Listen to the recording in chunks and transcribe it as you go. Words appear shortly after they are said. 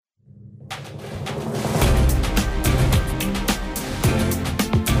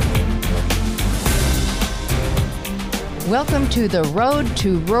Welcome to The Road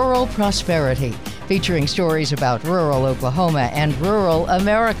to Rural Prosperity, featuring stories about rural Oklahoma and rural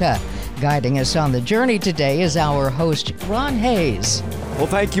America. Guiding us on the journey today is our host, Ron Hayes. Well,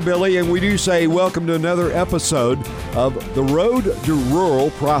 thank you, Billy, and we do say welcome to another episode of The Road to Rural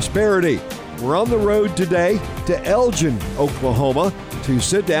Prosperity. We're on the road today to Elgin, Oklahoma, to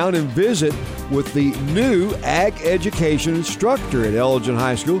sit down and visit with the new ag education instructor at Elgin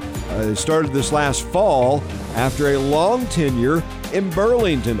High School. It started this last fall after a long tenure in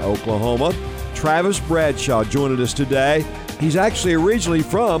Burlington, Oklahoma. Travis Bradshaw joined us today. He's actually originally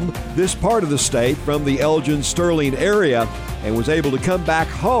from this part of the state, from the Elgin-Sterling area, and was able to come back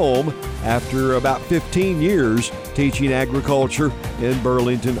home after about 15 years teaching agriculture in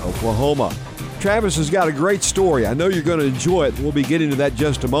Burlington, Oklahoma. Travis has got a great story. I know you're going to enjoy it. We'll be getting to that in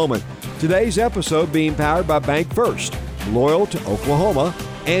just a moment. Today's episode being powered by Bank First, loyal to Oklahoma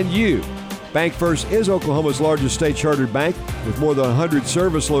and you. Bank First is Oklahoma's largest state-chartered bank with more than 100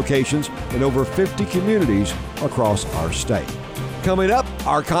 service locations in over 50 communities across our state. Coming up,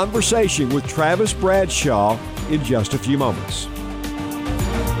 our conversation with Travis Bradshaw in just a few moments.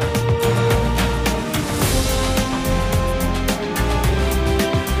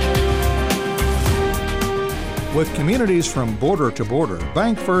 With communities from border to border,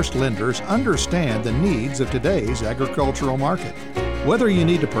 Bank First lenders understand the needs of today's agricultural market. Whether you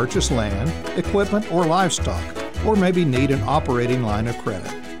need to purchase land, equipment, or livestock, or maybe need an operating line of credit,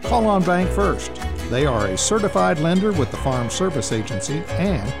 call on Bank First. They are a certified lender with the Farm Service Agency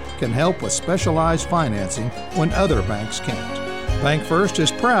and can help with specialized financing when other banks can't. Bank First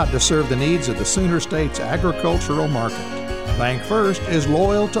is proud to serve the needs of the Sooner State's agricultural market. Bank First is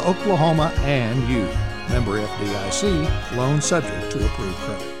loyal to Oklahoma and you. Member FDIC, loan subject to approved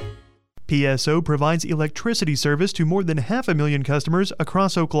credit. PSO provides electricity service to more than 500,000 customers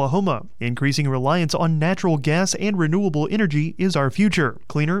across Oklahoma. Increasing reliance on natural gas and renewable energy is our future.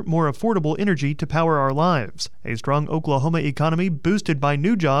 Cleaner, more affordable energy to power our lives. A strong Oklahoma economy boosted by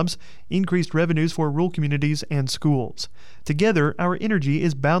new jobs, increased revenues for rural communities and schools. Together, our energy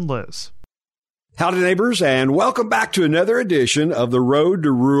is boundless. Howdy, neighbors, and welcome back to another edition of The Road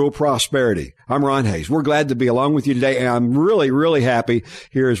to Rural Prosperity. I'm Ron Hayes. We're glad to be along with you today, and I'm really happy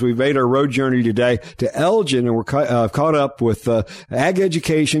here as we've made our road journey today to Elgin, and we're caught up with ag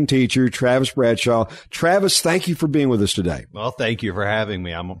education teacher Travis Bradshaw. Travis, thank you for being with us today. Well, thank you for having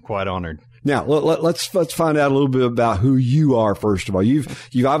me. I'm quite honored. Now, let's find out a little bit about who you are, first of all. You've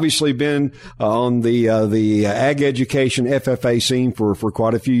obviously been on the ag education FFA scene for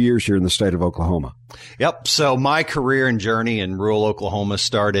quite a few years here in the state of Oklahoma. Yep. So my career and journey in rural Oklahoma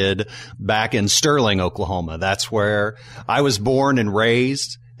started back in Sterling, Oklahoma. That's where I was born and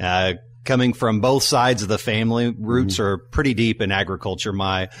raised. Coming from both sides of the family, roots are pretty deep in agriculture.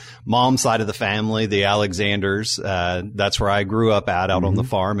 My mom's side of the family, the Alexanders, that's where I grew up out on the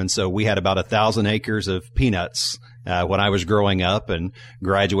farm. And so we had about 1,000 acres of peanuts when I was growing up, and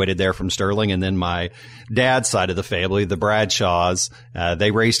graduated there from Sterling. And then my dad's side of the family, the Bradshaws,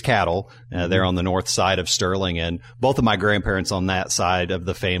 they raised cattle there on the north side of Sterling. And both of my grandparents on that side of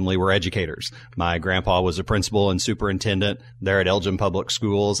the family were educators. My grandpa was a principal and superintendent there at Elgin Public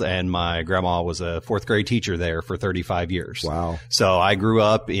Schools, and my grandma was a fourth grade teacher there for 35 years. Wow. So I grew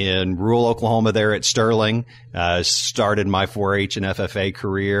up in rural Oklahoma there at Sterling, started my 4-H and FFA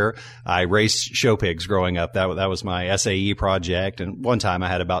career. I raced show pigs growing up. That was my SAE project. And one time I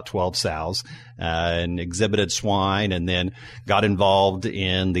had about 12 sows and exhibited swine, and then got involved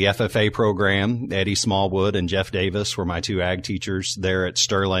in the FFA program. Eddie Smallwood and Jeff Davis were my two ag teachers there at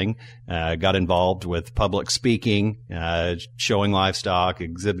Sterling. Got involved with public speaking, showing livestock,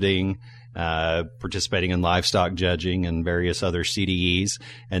 exhibiting, participating in livestock judging and various other CDEs,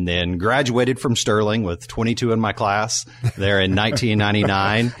 and then graduated from Sterling with 22 in my class there in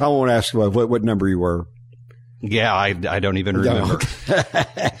 1999. I won't ask you what number you were. Yeah, I don't even remember.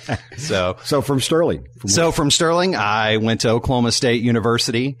 So from Sterling. From Sterling, I went to Oklahoma State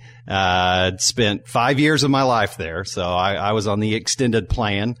University, spent 5 years of my life there. So I was on the extended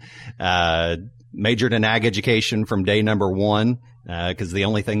plan, majored in ag education from day number one. Because the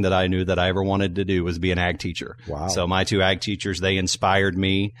only thing that I knew that I ever wanted to do was be an ag teacher. Wow. So my two ag teachers, they inspired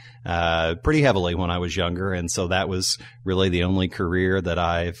me pretty heavily when I was younger. And so that was really the only career that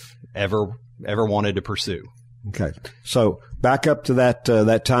I've ever wanted to pursue. Okay. So back up to that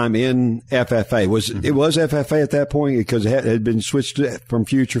time in FFA. It was FFA at that point because it had been switched from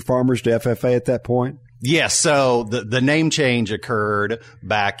Future Farmers to FFA at that point? Yes. So the name change occurred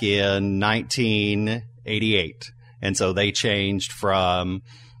back in 1988. And so they changed from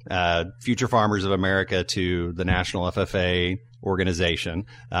Future Farmers of America to the National FFA organization.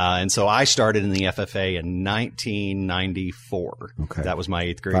 And so I started in the FFA in 1994. Okay. That was my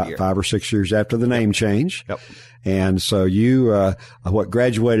 8th grade year. 5 or 6 years after the name change. Yep. And so you,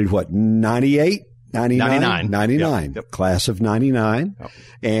 graduated 98? 99. 99. Yep. Class Class of 99. Yep.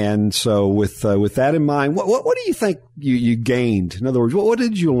 And so with that in mind, what do you think you gained? In other words, what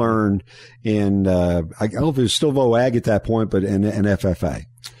did you learn in, I don't know if it was still VOAG at that point, but in FFA?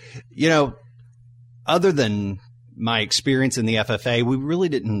 Other than my experience in the FFA, we really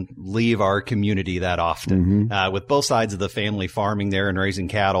didn't leave our community that often. Mm-hmm. With both sides of the family farming there and raising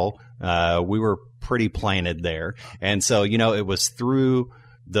cattle, we were pretty planted there. And so, it was through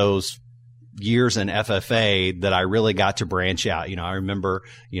those years in FFA that I really got to branch out. I remember,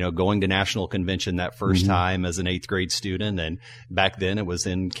 going to national convention that first time as an 8th grade student. And back then it was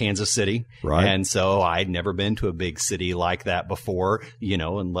in Kansas City. Right. And so I'd never been to a big city like that before,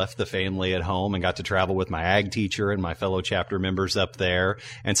 and left the family at home and got to travel with my ag teacher and my fellow chapter members up there.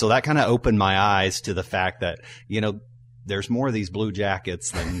 And so that kind of opened my eyes to the fact that, there's more of these Blue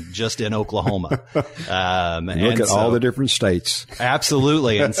Jackets than just in Oklahoma. Look at all the different states.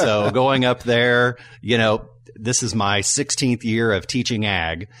 Absolutely. And so going up there, this is my 16th year of teaching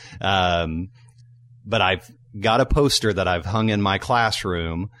ag. But I've got a poster that I've hung in my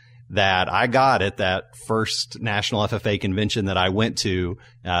classroom that I got at that first National FFA convention that I went to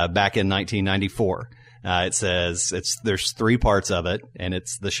back in 1994. It says there's 3 parts of it, and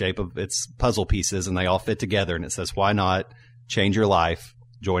it's the shape of its puzzle pieces, and they all fit together. And it says, "Why not change your life?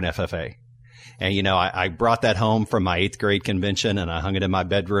 Join FFA." And I brought that home from my 8th grade convention, and I hung it in my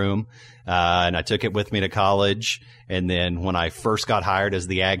bedroom, and I took it with me to college. And then when I first got hired as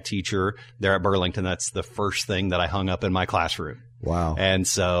the ag teacher there at Burlington, that's the first thing that I hung up in my classroom. Wow. And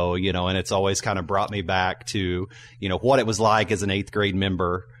so, and it's always kind of brought me back to, what it was like as an 8th grade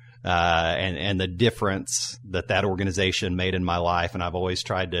member. And the difference that organization made in my life. And I've always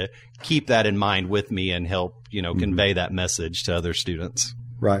tried to keep that in mind with me and help, convey that message to other students.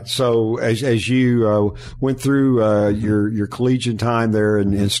 Right. So as you went through your collegiate time there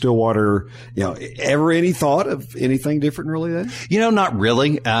in Stillwater, ever any thought of anything different really then? Not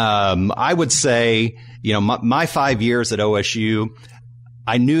really. I would say, my 5 years at OSU,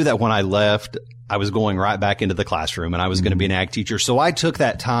 I knew that when I left, I was going right back into the classroom and I was going to be an ag teacher. So I took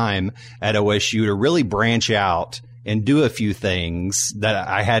that time at OSU to really branch out and do a few things that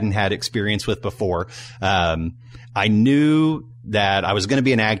I hadn't had experience with before. I knew that I was going to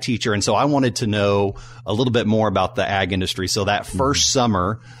be an ag teacher. And so I wanted to know a little bit more about the ag industry. So that first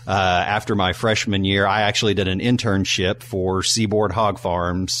summer, after my freshman year, I actually did an internship for Seaboard Hog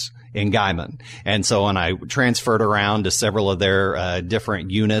Farms in Guyman. And so, and I transferred around to several of their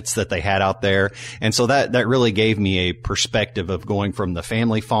different units that they had out there. And so that really gave me a perspective of going from the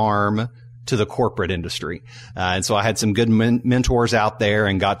family farm to the corporate industry. And so I had some good mentors out there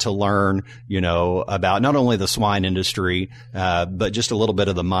and got to learn, about not only the swine industry, but just a little bit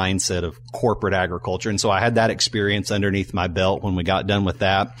of the mindset of corporate agriculture. And so I had that experience underneath my belt when we got done with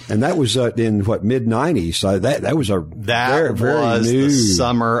that. And that was in mid-90s. So that was very new. The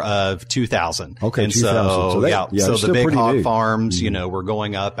summer of 2000. Okay, and 2000. So the big hog new. farms, were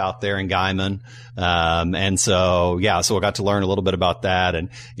going up out there in Guyman. And so I got to learn a little bit about that and,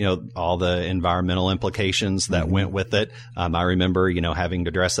 all the environmental implications that went with it. I remember, having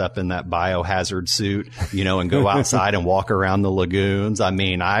to dress up in that biohazard suit, and go outside and walk around the lagoons. I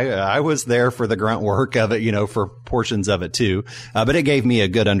mean, I was there for the grunt work of it, for portions of it too. But it gave me a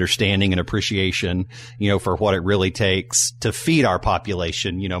good understanding and appreciation, for what it really takes to feed our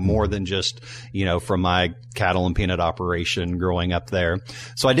population, more than just, from my cattle and peanut operation growing up there.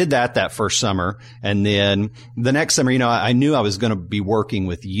 So I did that first summer. And then the next summer, I knew I was going to be working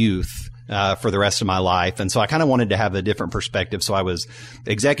with youth for the rest of my life. And so I kind of wanted to have a different perspective. So I was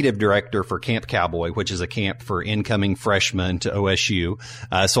executive director for Camp Cowboy, which is a camp for incoming freshmen to OSU.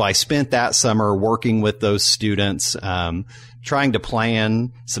 So I spent that summer working with those students, trying to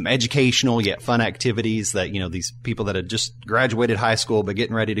plan some educational yet fun activities that, these people that had just graduated high school but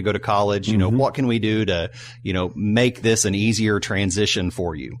getting ready to go to college, what can we do to, make this an easier transition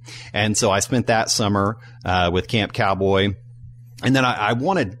for you? And so I spent that summer with Camp Cowboy. And then I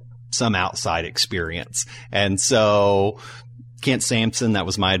wanted some outside experience. And so Kent Sampson, that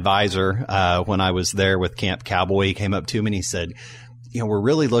was my advisor when I was there with Camp Cowboy, he came up to me and he said, we're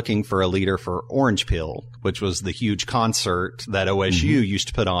really looking for a leader for Orange Peel, which was the huge concert that OSU used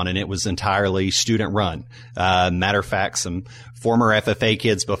to put on, and it was entirely student run. Matter of fact, some former FFA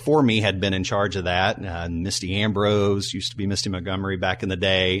kids before me had been in charge of that. Misty Ambrose used to be Misty Montgomery back in the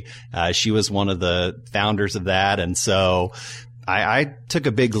day. She was one of the founders of that. And so I took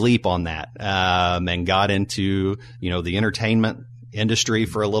a big leap on that, and got into, the entertainment industry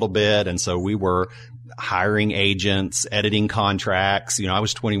for a little bit. And so we were hiring agents, editing contracts. I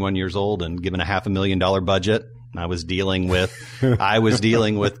was 21 years old and given a $500,000 budget. I was dealing with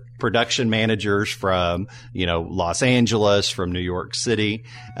production managers from, Los Angeles, from New York City.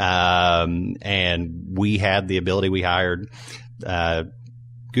 And we had the ability, we hired,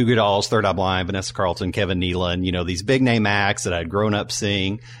 Goo Goo Dolls, Third Eye Blind, Vanessa Carlton, Kevin Nealon, these big name acts that I'd grown up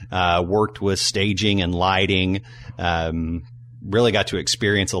seeing, worked with staging and lighting, really got to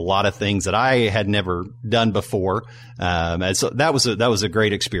experience a lot of things that I had never done before. And so that was a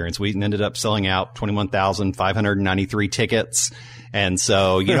great experience. We ended up selling out 21,593 tickets. And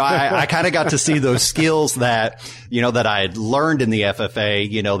so, I kind of got to see those skills that I had learned in the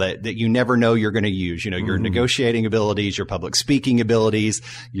FFA, that you never know you're going to use, your negotiating abilities, your public speaking abilities,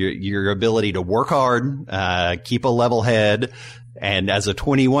 your ability to work hard, keep a level head. And as a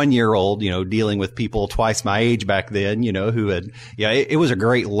 21-year-old, dealing with people twice my age back then, who had, it was a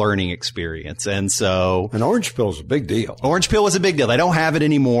great learning experience. And so. An orange pill is a big deal. Orange pill was a big deal. They don't have it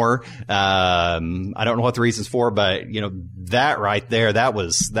anymore. I don't know what the reasons for, but, that right there, that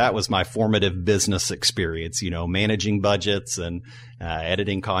was my formative business experience, managing budgets and,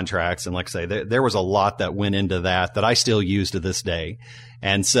 editing contracts. And like I say, there was a lot that went into that I still use to this day.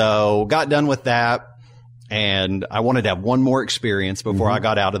 And so got done with that. And I wanted to have one more experience before I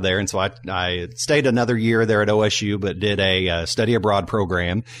got out of there. And so I stayed another year there at OSU, but did a study abroad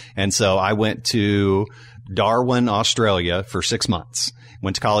program. And so I went to Darwin, Australia for 6 months.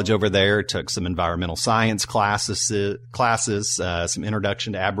 Went to college over there, took some environmental science classes, some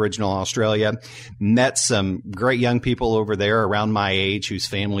introduction to Aboriginal Australia, met some great young people over there around my age whose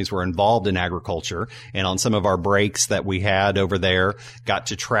families were involved in agriculture. And on some of our breaks that we had over there, got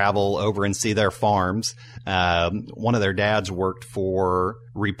to travel over and see their farms. One of their dads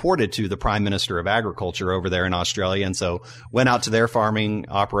reported to the Prime Minister of Agriculture over there in Australia. And so went out to their farming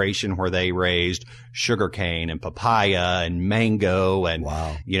operation where they raised sugarcane and papaya and mango and,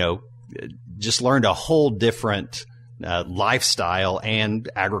 just learned a whole different lifestyle and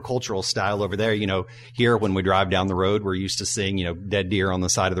agricultural style over there. Here when we drive down the road, we're used to seeing, dead deer on the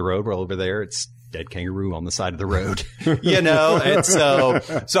side of the road. Well, over there, it's dead kangaroo on the side of the road, and so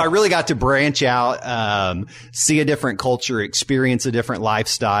I really got to branch out, see a different culture, experience a different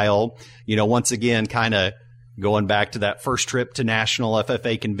lifestyle, once again, kind of going back to that first trip to National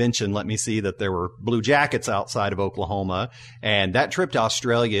FFA Convention, let me see that there were Blue Jackets outside of Oklahoma. And that trip to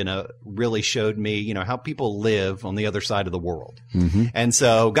Australia really showed me, how people live on the other side of the world. And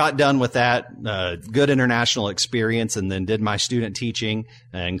so got done with that, good international experience, and then did my student teaching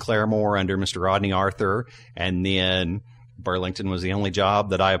in Claremore under Mr. Rodney Arthur. And then Burlington was the only job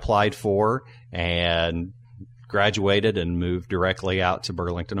that I applied for, and graduated and moved directly out to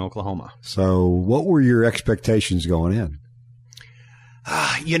Burlington, Oklahoma. So what were your expectations going in?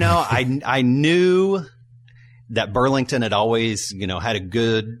 I knew that Burlington had always, had a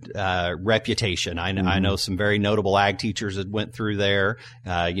good reputation. I know some very notable ag teachers that went through there.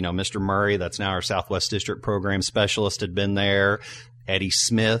 Mr. Murray, that's now our Southwest District Program Specialist, had been there. Eddie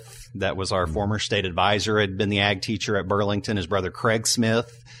Smith, that was our former state advisor, had been the ag teacher at Burlington. His brother Craig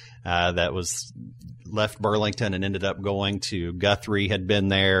Smith, that was left Burlington and ended up going to Guthrie, had been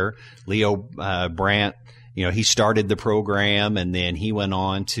there. Leo Brandt, he started the program, and then he went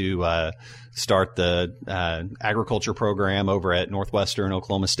on to start the agriculture program over at Northwestern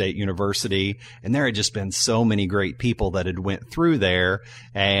Oklahoma State University. And there had just been so many great people that had went through there.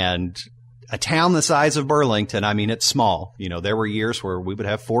 And a town the size of Burlington, I mean, it's small. There were years where we would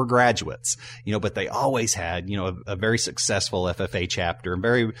have 4 graduates, but they always had, a very successful FFA chapter, a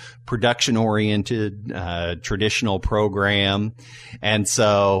very production oriented, traditional program. And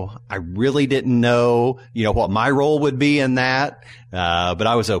so I really didn't know, what my role would be in that. But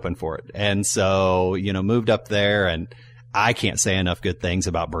I was open for it. And so, moved up there, and I can't say enough good things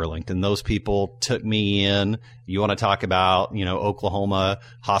about Burlington. Those people took me in. You want to talk about, Oklahoma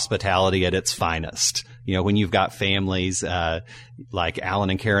hospitality at its finest. When you've got families, like Alan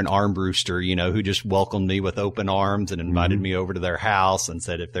and Karen Armbruster, who just welcomed me with open arms and invited me over to their house and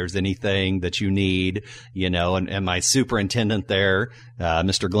said, if there's anything that you need, and my superintendent there,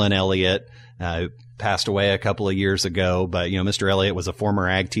 Mr. Glenn Elliott, passed away a couple of years ago, but Mr. Elliott was a former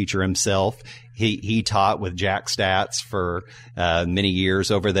ag teacher himself. He taught with Jack Stats for many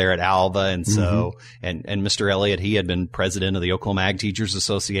years over there at Alva, and so and Mr. Elliott, he had been president of the Oklahoma Ag Teachers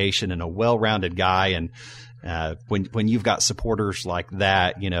Association and a well-rounded guy. And when you've got supporters like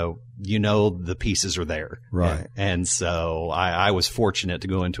that, the pieces are there. Right. And so I was fortunate to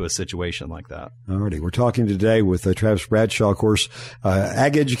go into a situation like that. Alrighty. We're talking today with Travis Bradshaw, of course,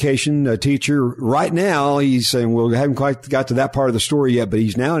 ag education teacher. Right now, he's saying, we haven't quite got to that part of the story yet, but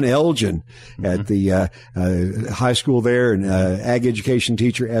he's now in Elgin at the high school there, and ag education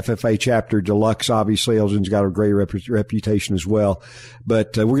teacher, FFA chapter deluxe. Obviously, Elgin's got a great reputation as well.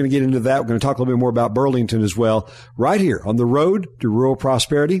 But we're going to get into that. We're going to talk a little bit more about Burlington as well, right here on the road to rural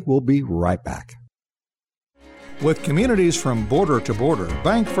prosperity. We'll be right back. With communities from border to border,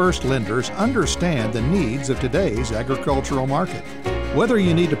 Bank First lenders understand the needs of today's agricultural market. Whether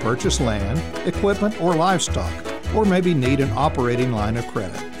you need to purchase land, equipment, or livestock, or maybe need an operating line of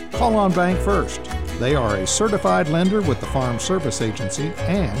credit, call on Bank First. They are a certified lender with the Farm Service Agency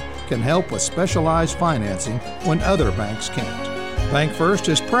and can help with specialized financing when other banks can't. Bank First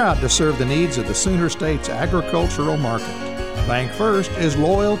is proud to serve the needs of the Sooner State's agricultural market. Bank First is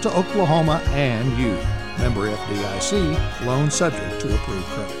loyal to Oklahoma and you. Member FDIC, loan subject to approved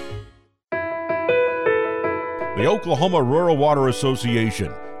credit. The Oklahoma Rural Water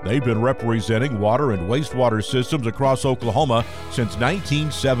Association. They've been representing water and wastewater systems across Oklahoma since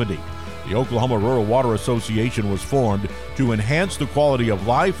 1970. The Oklahoma Rural Water Association was formed to enhance the quality of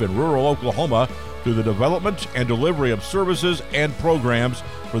life in rural Oklahoma through the development and delivery of services and programs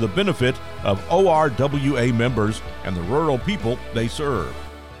for the benefit of ORWA members and the rural people they serve.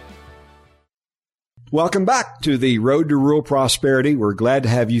 Welcome back to the Road to Rural Prosperity. We're glad to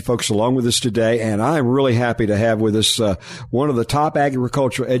have you folks along with us today, and I'm really happy to have with us one of the top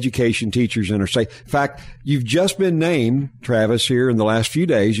agricultural education teachers in our state. In fact, you've just been named, Travis, here in the last few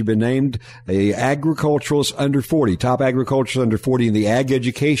days. You've been named a agriculturalist under 40, top agriculturalist under 40 in the ag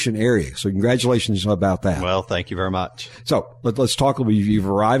education area. So congratulations about that. Well, thank you very much. So let's talk a little bit. You've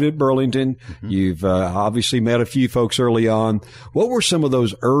arrived at Burlington. Mm-hmm. You've obviously met a few folks early on. What were some of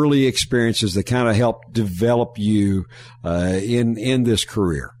those early experiences that kind of helped develop you in this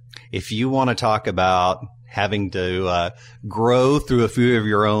career? If you want to talk about having to grow through a few of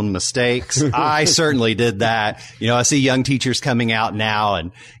your own mistakes, I certainly did that. I see young teachers coming out now,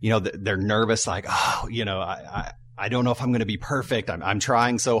 and they're nervous, like, I don't know if I'm going to be perfect. I'm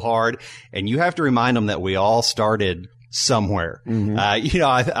trying so hard, and you have to remind them that we all started somewhere. Mm-hmm.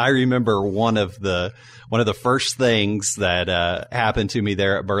 I remember one of the first things that happened to me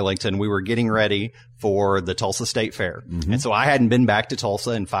there at Burlington. We were getting ready for the Tulsa State Fair. Mm-hmm. And so I hadn't been back to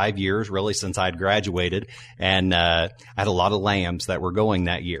Tulsa in 5 years, really, since I'd graduated. And I had a lot of lambs that were going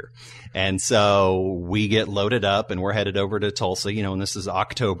that year. And so we get loaded up and we're headed over to Tulsa, and this is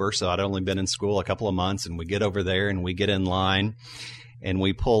October. So I'd only been in school a couple of months, and we get over there and we get in line and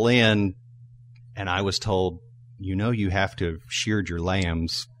we pull in, and I was told, you have to have sheared your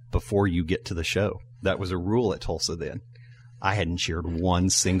lambs before you get to the show. That was a rule at Tulsa then. I hadn't sheared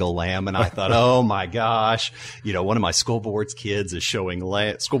one single lamb, and I thought, oh my gosh, one of my school board members' kids is showing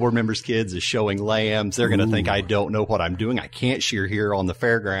lambs. They're going to think I don't know what I'm doing. I can't shear here on the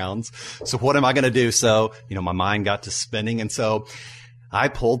fairgrounds. So what am I going to do? So, my mind got to spinning. And so I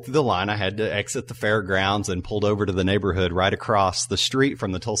pulled through the line. I had to exit the fairgrounds and pulled over to the neighborhood right across the street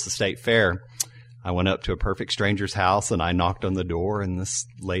from the Tulsa State Fair. I went up to a perfect stranger's house and I knocked on the door, and this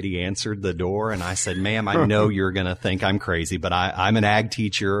lady answered the door, and I said, ma'am, I know you're going to think I'm crazy, but I'm an ag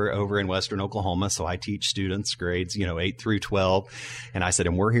teacher over in Western Oklahoma. So I teach students grades, 8 through 12. And I said,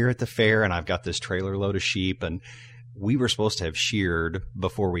 and we're here at the fair, and I've got this trailer load of sheep, and we were supposed to have sheared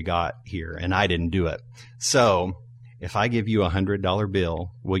before we got here, and I didn't do it. So if I give you $100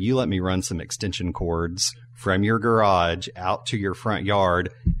 bill, will you let me run some extension cords from your garage out to your front yard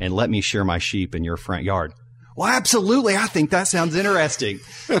and let me shear my sheep in your front yard? Well, absolutely. I think that sounds interesting.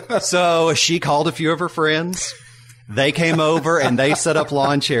 So she called a few of her friends. They came over and they set up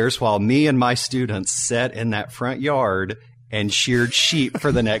lawn chairs while me and my students sat in that front yard and sheared sheep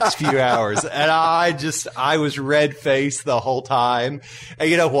for the next few hours. And I was red-faced the whole time. And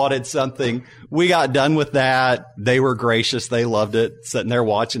you know what? It's something. We got done with that. They were gracious. They loved it, sitting there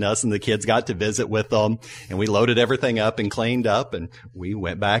watching us, and the kids got to visit with them. And we loaded everything up and cleaned up, and we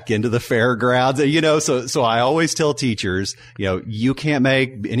went back into the fairgrounds. So I always tell teachers, you can't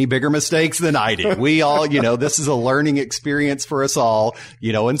make any bigger mistakes than I did. We all, this is a learning experience for us all,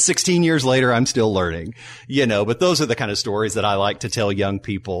 and 16 years later, I'm still learning, but those are the kind of stories that I like to tell young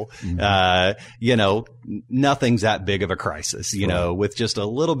people. Mm-hmm. Nothing's that big of a crisis, right. With just a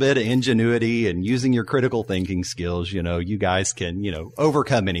little bit of ingenuity and using your critical thinking skills, you guys can,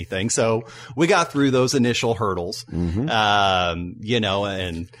 overcome anything. So we got through those initial hurdles, mm-hmm.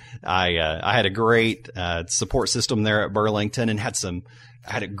 And I had a great support system there at Burlington, and had some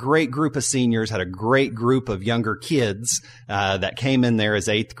had a great group of seniors, had a great group of younger kids that came in there as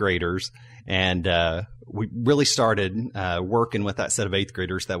 8th graders. And we really started working with that set of 8th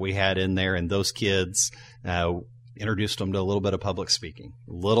graders that we had in there. And those kids introduced them to a little bit of public speaking,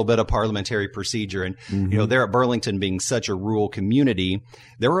 a little bit of parliamentary procedure. And, there at Burlington being such a rural community,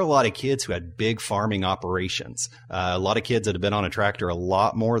 there were a lot of kids who had big farming operations, a lot of kids that had been on a tractor a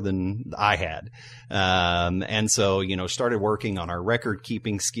lot more than I had. And so, started working on our record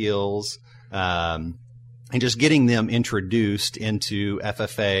keeping skills, and just getting them introduced into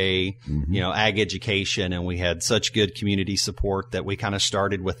FFA, ag education. And we had such good community support that we kind of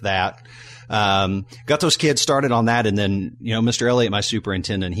started with that. Got those kids started on that. And then, Mr. Elliott, my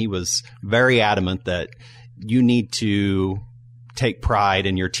superintendent, he was very adamant that you need to take pride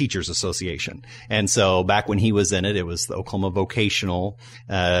in your teachers association. And so back when he was in it, it was the Oklahoma Vocational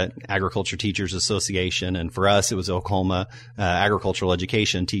Agriculture Teachers Association. And for us, it was Oklahoma Agricultural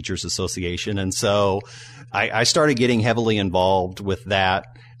Education Teachers Association. And so I started getting heavily involved with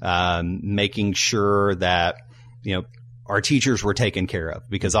that, making sure that, our teachers were taken care of,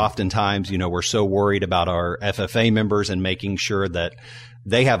 because oftentimes, we're so worried about our FFA members and making sure that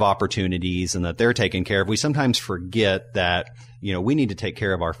they have opportunities and that they're taken care of. We sometimes forget that, we need to take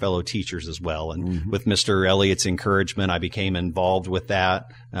care of our fellow teachers as well. And with Mr. Elliott's encouragement, I became involved with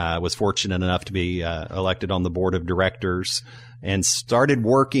that. Was fortunate enough to be elected on the board of directors and started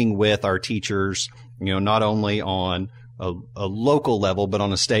working with our teachers, not only on a local level, but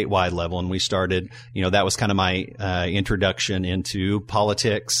on a statewide level. And we started, that was kind of my introduction into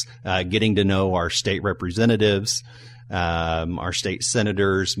politics, getting to know our state representatives, our state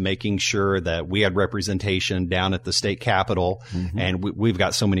senators, making sure that we had representation down at the state capitol. And we've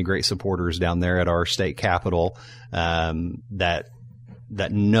got so many great supporters down there at our state capitol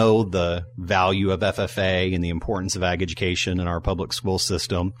that know the value of FFA and the importance of ag education in our public school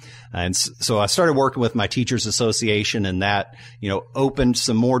system. And so I started working with my teachers association, and that, opened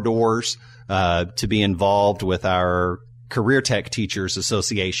some more doors, to be involved with our Career Tech Teachers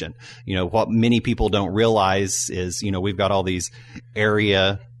Association. What many people don't realize is, we've got all these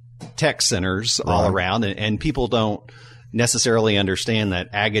area tech centers all around, and people don't necessarily understand that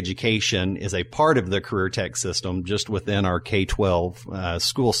ag education is a part of the career tech system just within our K-12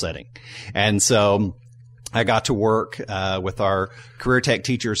 school setting. And so I got to work with our Career Tech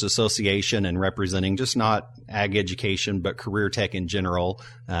Teachers Association and representing just not ag education, but career tech in general,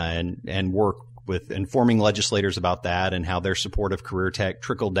 and work with informing legislators about that and how their support of career tech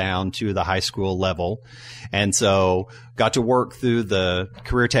trickled down to the high school level. And so got to work through the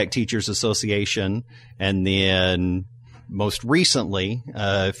Career Tech Teachers Association, and then most recently,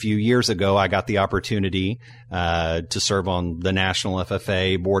 a few years ago, I got the opportunity to serve on the National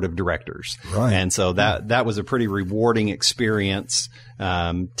FFA Board of Directors. Right. And so that was a pretty rewarding experience,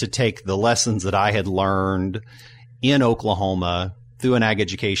 to take the lessons that I had learned in Oklahoma through an ag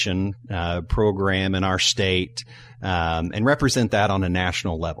education program in our state, and represent that on a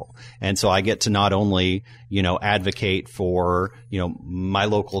national level. And so I get to not only, advocate for, my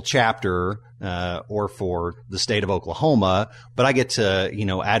local chapter, or for the state of Oklahoma, but I get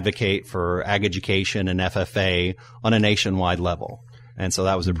to, advocate for ag education and FFA on a nationwide level. And so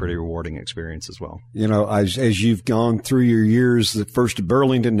that was a pretty rewarding experience as well. As you've gone through your years, the first at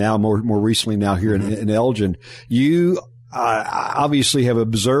Burlington, now more recently now here in Elgin, you obviously have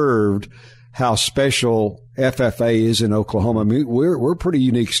observed how special FFA is in Oklahoma. I mean, we're a pretty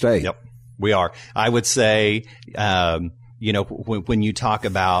unique state. Yep, we are. I would say, when you talk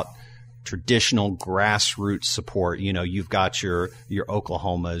about traditional grassroots support, you've got your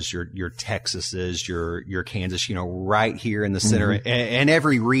Oklahomas, your Texases, your Kansas, right here in the center, and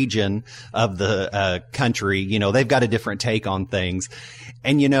every region of the country, they've got a different take on things.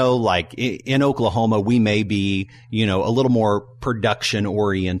 And, like in Oklahoma, we may be, a little more production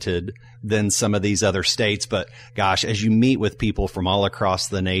oriented than some of these other states. But gosh, as you meet with people from all across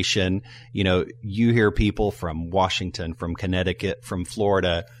the nation, you hear people from Washington, from Connecticut, from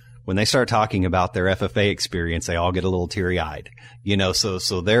Florida. When they start talking about their FFA experience, they all get a little teary-eyed,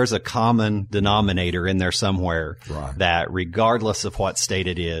 so there's a common denominator in there somewhere, right, that regardless of what state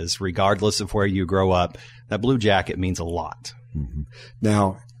it is, regardless of where you grow up, that blue jacket means a lot.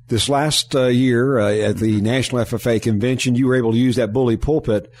 Now, this last year at the National FFA Convention, you were able to use that bully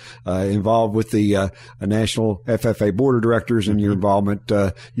pulpit involved with the National FFA Board of Directors and your involvement.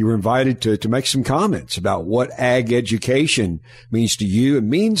 You were invited to make some comments about what ag education means to you. It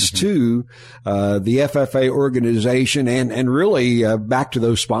means to the FFA organization and really back to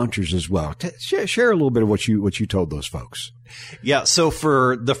those sponsors as well. Share a little bit of what you told those folks. Yeah. So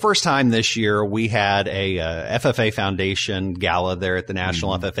for the first time this year, we had a FFA Foundation gala there at the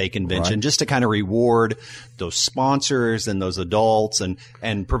National FFA Convention, just to kind of reward those sponsors and those adults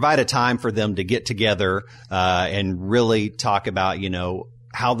and provide a time for them to get together and really talk about,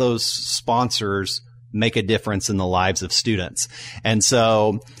 how those sponsors make a difference in the lives of students. And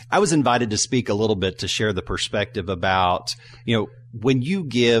so I was invited to speak a little bit to share the perspective about, when you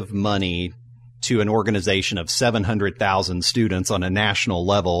give money to an organization of 700,000 students on a national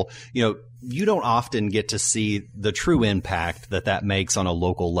level, you don't often get to see the true impact that makes on a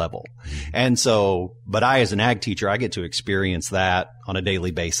local level. And so, but I, as an ag teacher, I get to experience that on a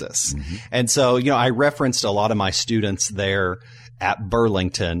daily basis. And so, I referenced a lot of my students there at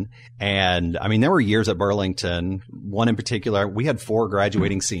Burlington. And I mean, there were years at Burlington, one in particular, we had 4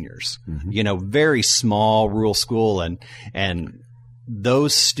 graduating seniors, very small rural school. And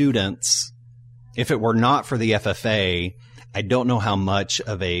those students, if it were not for the FFA, I don't know how much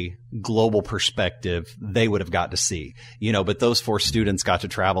of a global perspective they would have got to see, but those 4 students got to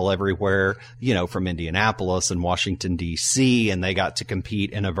travel everywhere, from Indianapolis and Washington, D.C., and they got to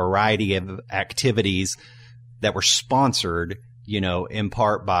compete in a variety of activities that were sponsored, in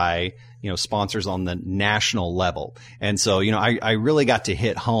part by, sponsors on the national level. And so, I really got to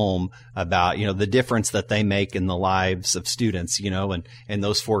hit home about, the difference that they make in the lives of students, and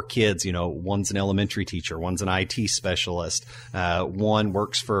those 4 kids, one's an elementary teacher, one's an IT specialist, one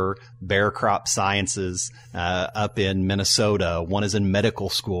works for Bayer Crop Sciences, up in Minnesota, one is in medical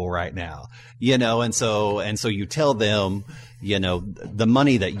school right now, and so you tell them, the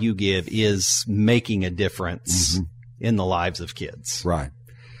money that you give is making a difference in the lives of kids. Right.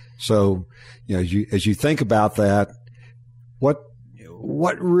 So, as you think about that,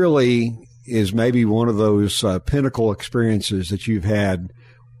 what really is maybe one of those pinnacle experiences that you've had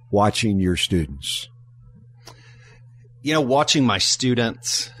watching your students? Watching my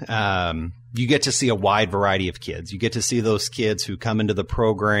students, you get to see a wide variety of kids. You get to see those kids who come into the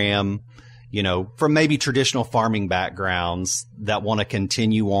program, from maybe traditional farming backgrounds that want to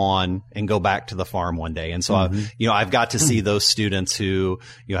continue on and go back to the farm one day. And so, I've got to see those students who,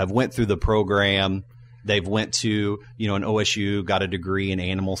 have went through the program. They've went to, an OSU, got a degree in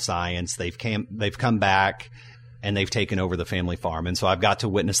animal science. They've come back and they've taken over the family farm. And so I've got to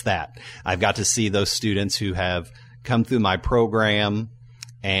witness that. I've got to see those students who have come through my program.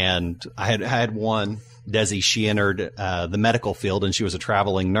 And I had one, Desi, she entered the medical field and she was a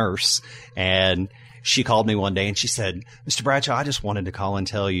traveling nurse. And she called me one day and she said, Mr. Bradshaw, I just wanted to call and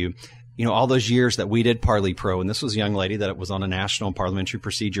tell you, all those years that we did Parley Pro, and this was a young lady that was on a national parliamentary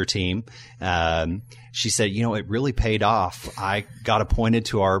procedure team. She said, it really paid off. I got appointed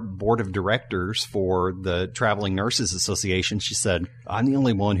to our board of directors for the Traveling Nurses Association. She said, I'm the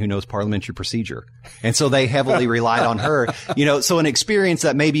only one who knows parliamentary procedure. And so they heavily relied on her, so an experience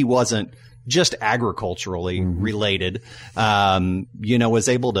that maybe wasn't just agriculturally related, was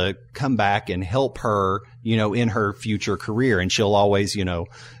able to come back and help her, in her future career. And she'll always,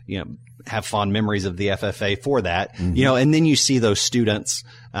 have fond memories of the FFA for that, and then you see those students,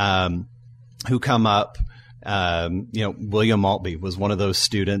 who come up. William Maltby was one of those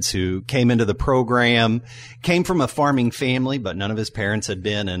students who came into the program, came from a farming family, but none of his parents had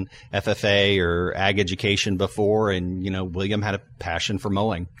been in FFA or ag education before. And, William had a passion for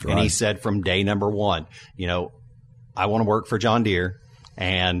mowing. Right. And he said from day number 1, I want to work for John Deere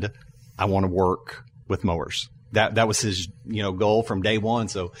and I want to work with mowers. That was his, goal from day 1.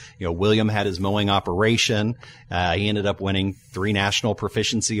 So, William had his mowing operation. He ended up winning 3 national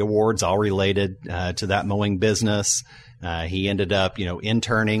proficiency awards, all related, to that mowing business. He ended up,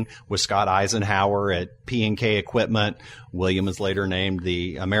 interning with Scott Eisenhower at P&K Equipment. William was later named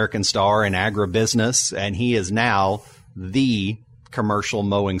the American Star in agribusiness, and he is now the commercial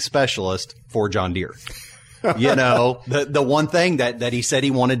mowing specialist for John Deere. The one thing that he said he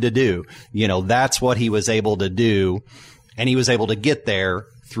wanted to do, that's what he was able to do. And he was able to get there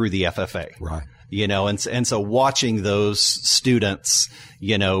through the FFA. Right. And so watching those students,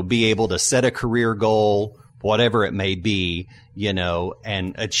 be able to set a career goal, whatever it may be,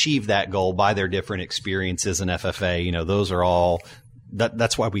 and achieve that goal by their different experiences in FFA, those are all,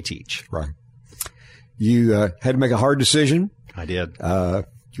 that's why we teach. Right. You had to make a hard decision. I did.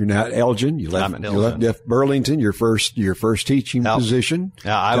 You're now at Elgin. You left Burlington, your first teaching position.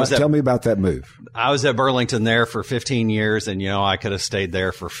 Tell me about that move. I was at Burlington there for 15 years, and I could have stayed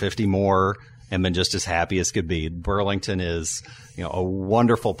there for 50 more and been just as happy as could be. Burlington is, a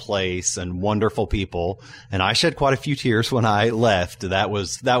wonderful place and wonderful people, and I shed quite a few tears when I left. That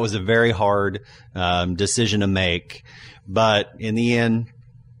was a very hard decision to make, but in the end,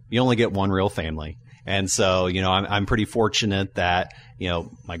 you only get one real family. And so, I'm pretty fortunate that,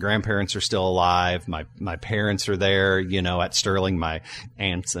 my grandparents are still alive. My parents are there, at Sterling, my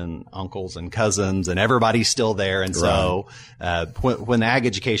aunts and uncles and cousins, and everybody's still there. And so, when the ag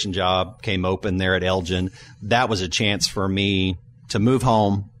education job came open there at Elgin, that was a chance for me to move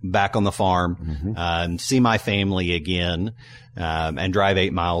home back on the farm, see my family again, and drive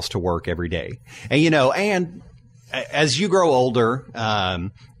 8 miles to work every day. And, and as you grow older,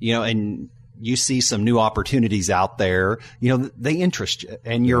 and you see some new opportunities out there, they interest you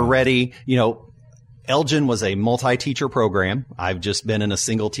and you're ready. Elgin was a multi-teacher program. I've just been in a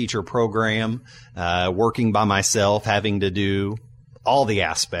single teacher program, working by myself, having to do all the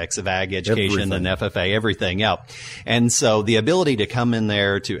aspects of ag education and FFA, everything. Yeah. And so the ability to come in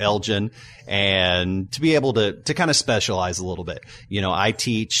there to Elgin and to be able to kind of specialize a little bit. I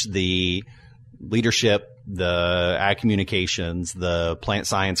teach the leadership, the ag communications, the plant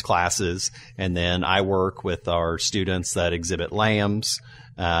science classes, and then I work with our students that exhibit lambs,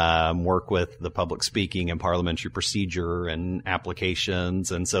 work with the public speaking and parliamentary procedure and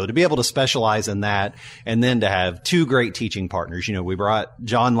applications. And so to be able to specialize in that and then to have two great teaching partners, we brought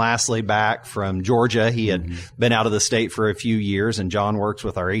John Lastly back from Georgia. He had been out of the state for a few years, and John works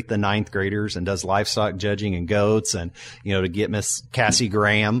with our 8th and 9th graders and does livestock judging and goats. And, to get Miss Cassie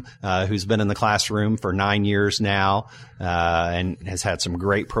Graham, who's been in the classroom for 9 years now, and has had some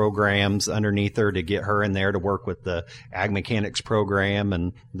great programs underneath her, to get her in there to work with the ag mechanics program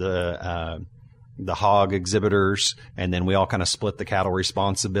and the hog exhibitors. And then we all kind of split the cattle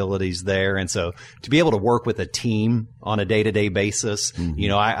responsibilities there. And so to be able to work with a team on a day-to-day basis,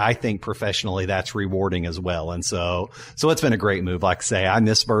 I think professionally that's rewarding as well. And so it's been a great move. Like I say, I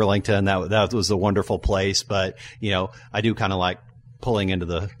miss Burlington. That was a wonderful place, but I do kind of like pulling into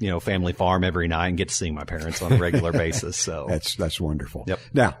the, family farm every night and get to see my parents on a regular basis. So that's wonderful. Yep.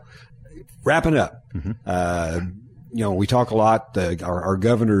 Now, wrapping up, we talk a lot, our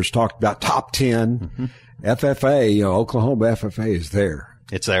governor's talked about top 10 FFA, Oklahoma FFA is there.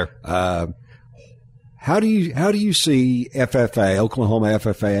 It's there. How do you see FFA,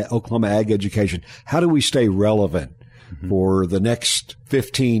 Oklahoma Ag Education? How do we stay relevant for the next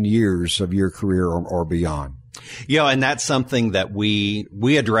 15 years of your career or beyond? And that's something that we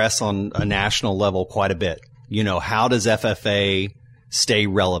address on a national level quite a bit. How does FFA stay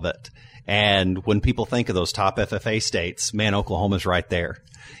relevant? And when people think of those top FFA states, man, Oklahoma's right there.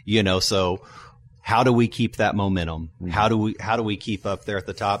 So how do we keep that momentum? How do we keep up there at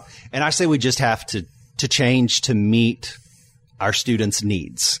the top? And I say we just have to change to meet our students'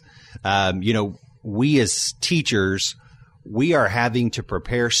 needs. We as teachers, we are having to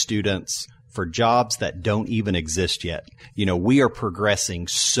prepare students for jobs that don't even exist yet. We are progressing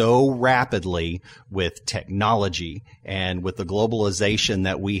so rapidly with technology and with the globalization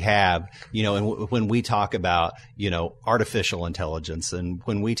that we have, and when we talk about, artificial intelligence, and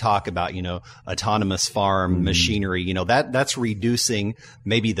when we talk about, autonomous farm machinery, that's reducing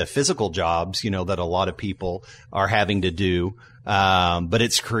maybe the physical jobs, that a lot of people are having to do. But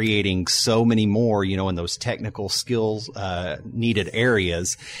it's creating so many more, in those technical skills, needed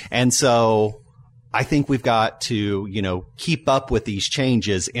areas. And so I think we've got to, keep up with these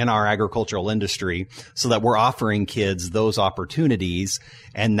changes in our agricultural industry so that we're offering kids those opportunities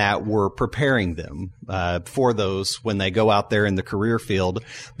and that we're preparing them, for those when they go out there in the career field.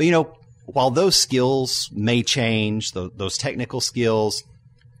 But, while those skills may change, those technical skills,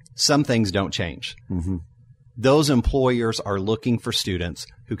 some things don't change. Those employers are looking for students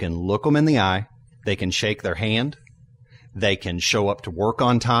who can look them in the eye, they can shake their hand, they can show up to work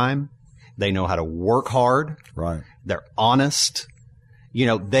on time, they know how to work hard, right? They're honest.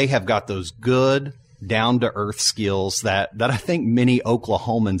 They have got those good, down-to-earth skills that I think many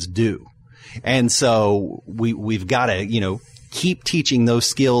Oklahomans do. And so we've got to, keep teaching those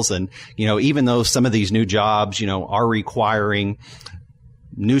skills. And, even though some of these new jobs, are requiring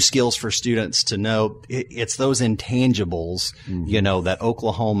new skills for students to know, it's those intangibles, that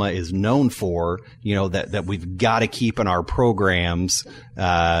Oklahoma is known for, that we've got to keep in our programs,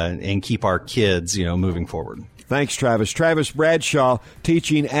 and keep our kids, moving forward. Thanks, Travis. Travis Bradshaw,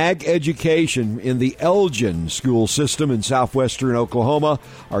 teaching ag education in the Elgin school system in southwestern Oklahoma.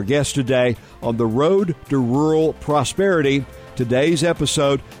 Our guest today on the Road to Rural Prosperity. Today's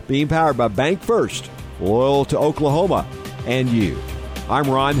episode being powered by Bank First, loyal to Oklahoma and you. I'm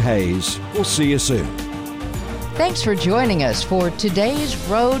Ron Hayes. We'll see you soon. Thanks for joining us for today's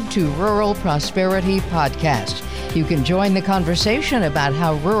Road to Rural Prosperity podcast. You can join the conversation about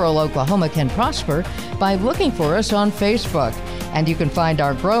how rural Oklahoma can prosper by looking for us on Facebook. And you can find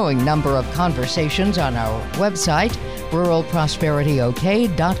our growing number of conversations on our website,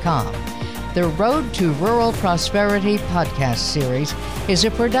 ruralprosperityok.com. The Road to Rural Prosperity podcast series is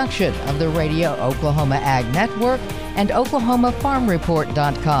a production of the Radio Oklahoma Ag Network and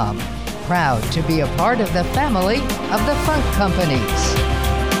OklahomaFarmReport.com. Proud to be a part of the family of the Funk Companies.